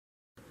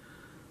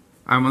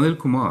I'm Anil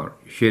Kumar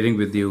sharing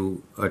with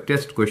you a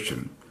test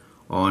question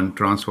on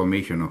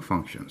transformation of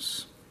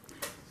functions.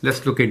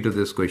 Let's look into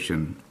this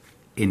question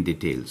in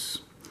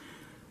details.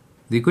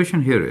 The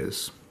question here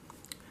is,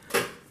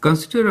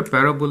 consider a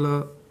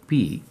parabola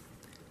P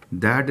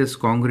that is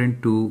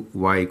congruent to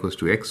y equals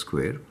to x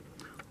square,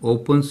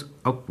 opens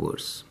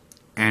upwards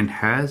and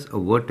has a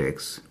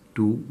vertex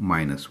 2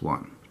 minus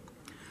 1.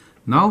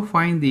 Now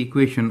find the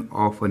equation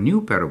of a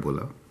new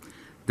parabola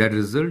that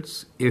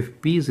results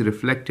if P is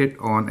reflected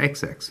on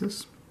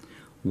x-axis,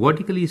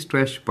 vertically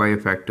stretched by a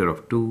factor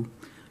of 2,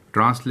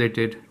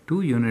 translated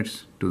 2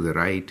 units to the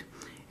right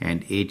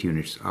and 8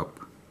 units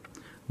up.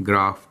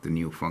 Graph the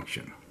new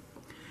function.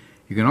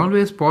 You can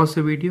always pause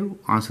the video,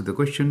 answer the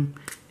question,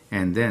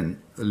 and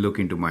then look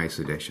into my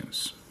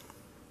suggestions.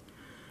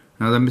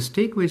 Now the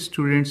mistake which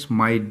students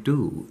might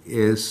do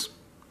is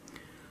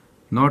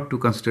not to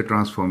consider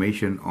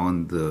transformation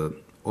on the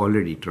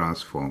already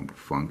transformed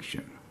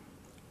function.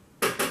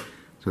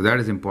 So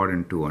that is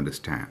important to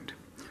understand.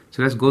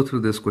 So let's go through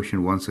this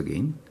question once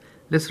again.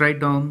 Let's write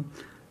down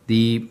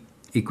the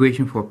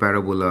equation for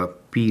parabola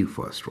P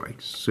first,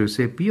 right? So you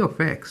say P of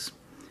x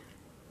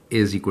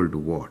is equal to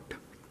what?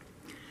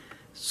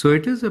 So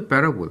it is a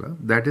parabola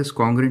that is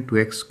congruent to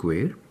x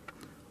square,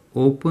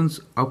 opens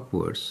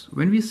upwards.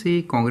 When we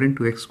say congruent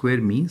to x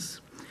square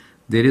means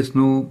there is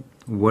no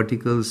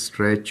vertical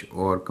stretch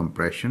or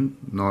compression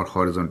nor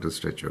horizontal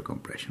stretch or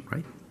compression,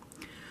 right?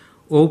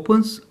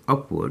 Opens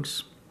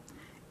upwards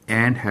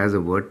and has a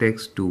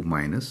vertex 2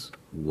 minus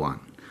 1.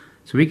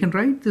 So we can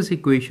write this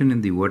equation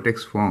in the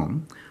vertex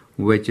form,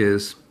 which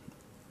is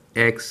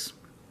x,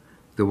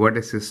 the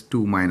vertex is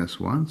 2 minus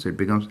 1, so it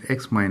becomes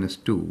x minus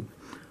 2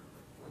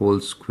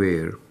 whole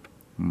square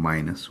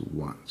minus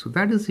 1. So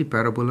that is the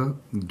parabola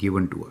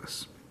given to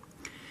us.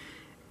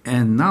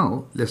 And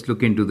now let's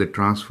look into the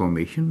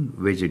transformation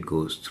which it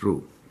goes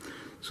through.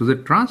 So the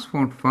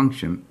transformed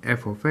function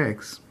f of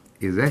x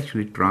is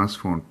actually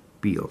transformed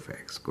p of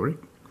x,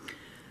 correct?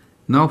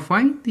 Now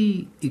find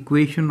the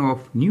equation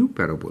of new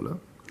parabola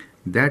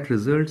that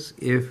results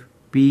if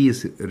P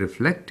is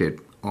reflected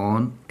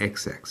on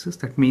x-axis.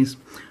 That means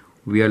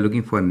we are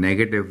looking for a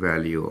negative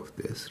value of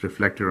this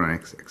reflected on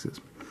x-axis.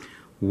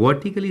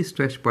 Vertically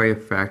stretched by a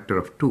factor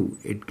of 2,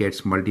 it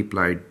gets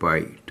multiplied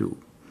by 2.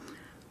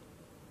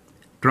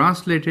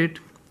 Translated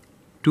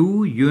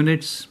 2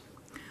 units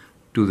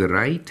to the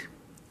right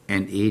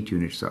and 8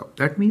 units up.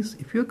 That means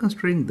if you're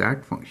considering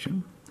that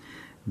function,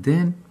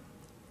 then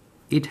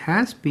it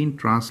has been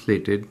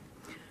translated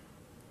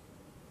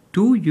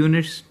 2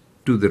 units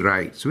to the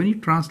right. So when you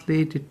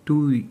translate it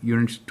 2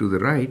 units to the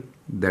right,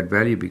 that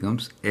value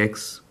becomes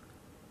x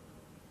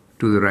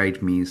to the right,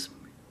 means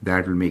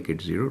that will make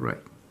it 0,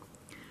 right?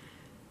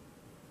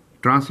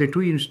 Translate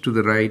 2 units to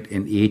the right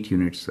and 8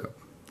 units up,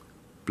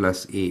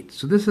 plus 8.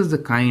 So this is the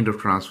kind of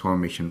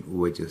transformation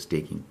which is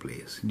taking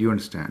place. Do you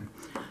understand?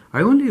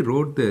 I only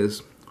wrote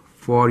this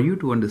for you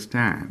to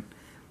understand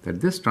that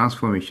this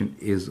transformation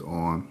is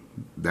on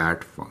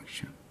that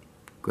function,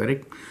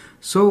 correct?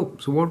 So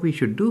what we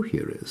should do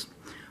here is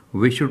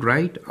we should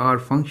write our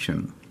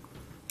function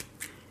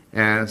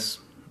as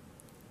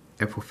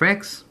f of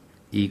x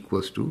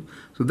equals to,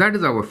 so that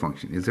is our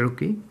function. Is that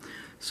okay?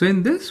 So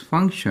in this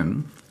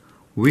function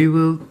we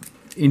will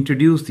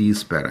introduce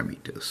these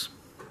parameters.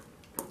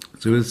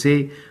 So we'll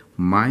say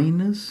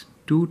minus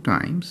 2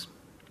 times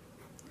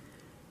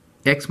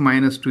x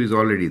minus 2 is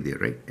already there,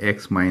 right?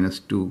 X minus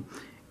 2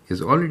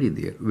 is already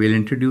there. We'll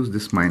introduce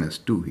this minus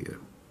 2 here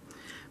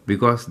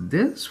because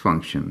this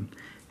function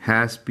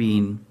has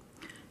been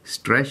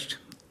stretched,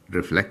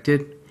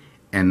 reflected,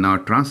 and now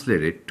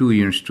translated 2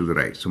 units to the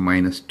right. So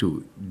minus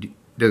 2.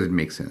 Does it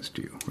make sense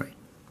to you, right?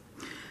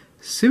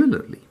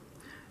 Similarly,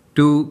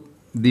 to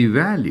the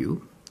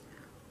value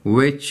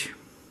which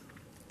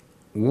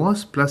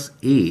was plus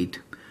 8,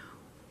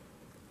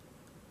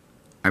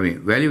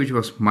 value which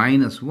was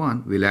minus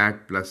 1, we'll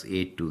add plus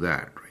 8 to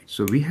that, right?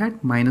 So we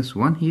had minus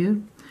 1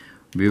 here,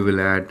 we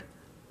will add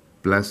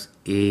plus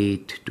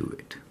 8 to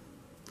it.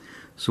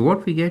 So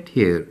what we get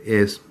here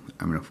is,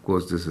 of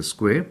course this is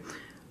square,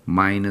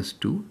 minus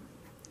 2,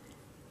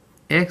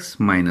 x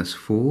minus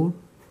 4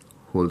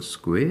 whole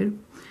square,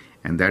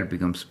 and that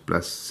becomes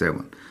plus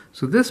 7.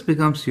 So this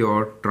becomes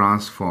your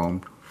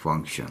transformed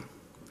function.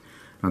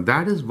 Now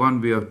that is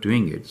one way of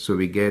doing it. So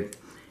we get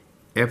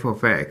f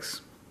of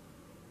x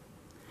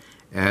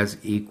as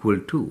equal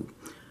to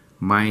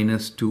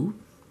minus 2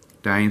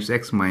 times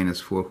x minus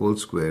 4 whole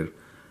square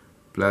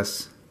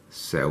plus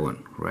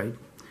 7, right?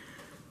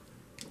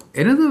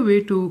 Another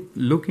way to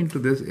look into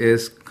this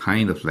is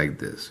kind of like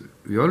this.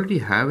 We already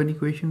have an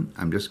equation.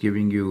 I'm just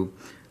giving you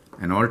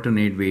an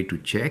alternate way to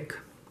check.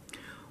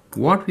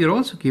 What we are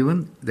also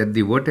given that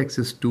the vertex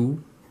is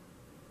 2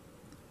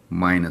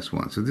 minus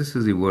 1. So this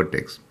is the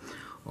vertex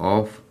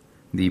of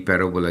the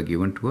parabola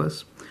given to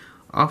us.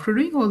 After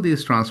doing all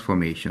these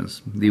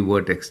transformations, the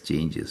vertex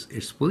changes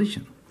its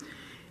position.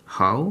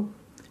 How?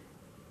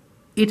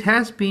 It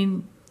has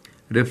been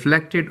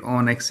reflected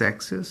on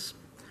x-axis,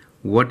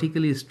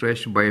 vertically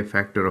stretched by a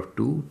factor of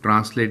 2,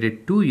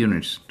 translated 2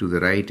 units to the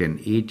right and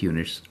 8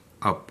 units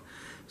up.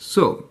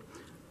 So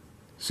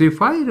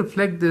if I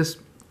reflect this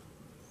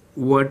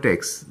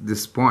vertex,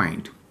 this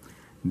point,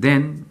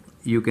 then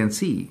you can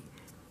see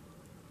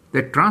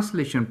the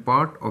translation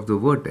part of the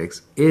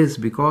vertex is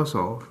because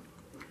of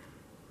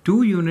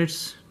 2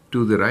 units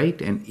to the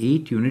right and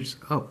 8 units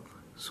up.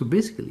 So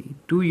basically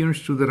 2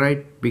 units to the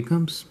right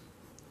becomes,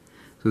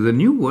 so the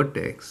new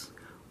vertex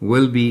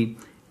will be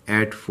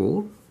at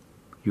 4,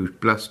 you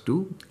plus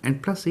 2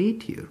 and plus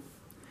 8 here,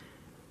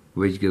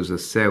 which gives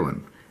us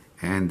 7.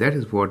 And that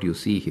is what you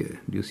see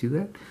here. Do you see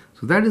that?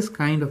 So that is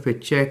kind of a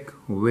check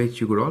which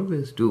you could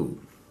always do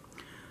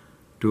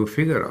to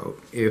figure out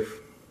if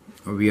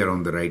we are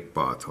on the right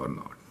path or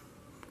not.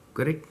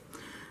 Correct?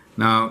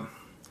 Now,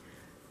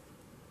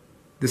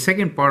 the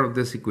second part of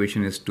this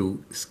equation is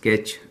to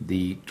sketch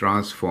the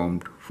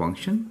transformed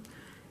function.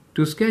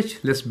 To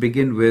sketch, let's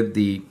begin with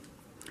the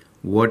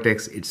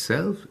vertex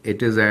itself.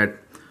 It is at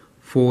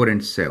 4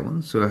 and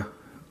 7. So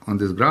on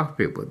this graph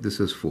paper, this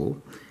is 4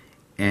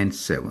 and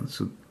 7.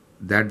 So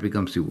that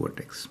becomes the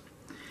vertex.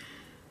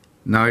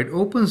 Now it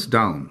opens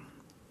down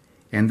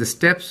and the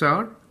steps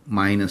are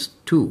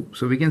 -2.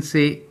 So we can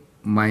say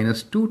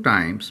 -2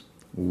 times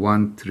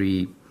 1,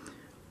 3,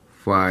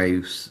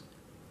 5,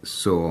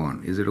 so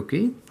on. Is it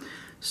okay?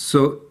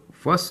 So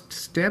first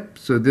step,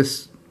 so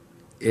this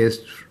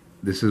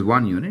is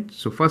 1 unit.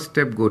 So first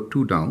step, go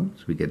 2 down,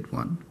 so we get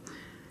 1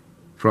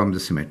 from the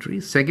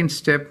symmetry. Second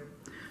step,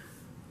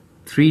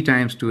 3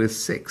 times 2 is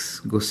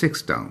 6, go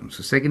 6 down.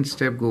 So second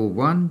step, go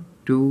 1,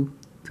 2,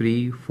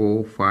 3,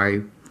 4,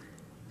 5,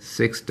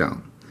 6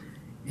 down.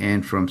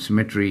 And from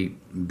symmetry,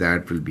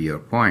 that will be your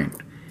point.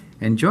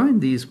 And join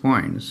these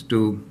points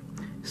to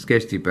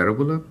sketch the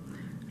parabola.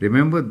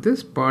 Remember,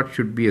 this part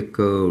should be a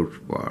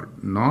curved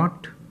part,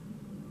 not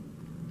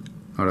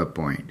a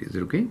point. Is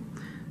it okay?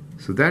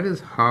 So that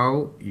is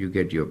how you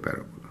get your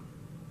parabola.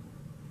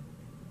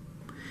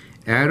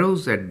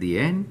 Arrows at the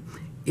end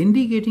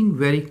indicating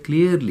very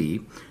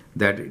clearly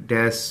that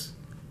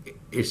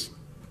its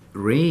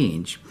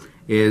range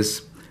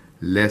is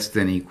less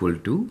than equal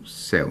to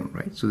 7,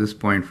 right? So this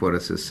point for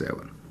us is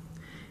 7.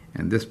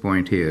 And this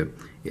point here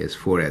is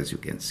 4, as you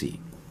can see.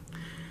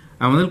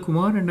 I'm Anil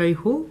Kumar, and I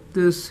hope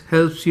this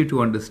helps you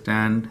to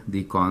understand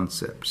the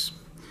concepts.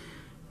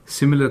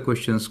 Similar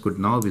questions could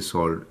now be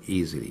solved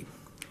easily.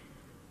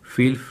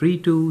 Feel free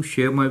to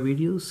share my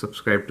videos,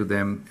 subscribe to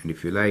them, and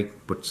if you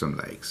like, put some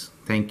likes.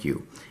 Thank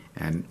you,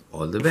 and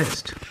all the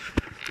best.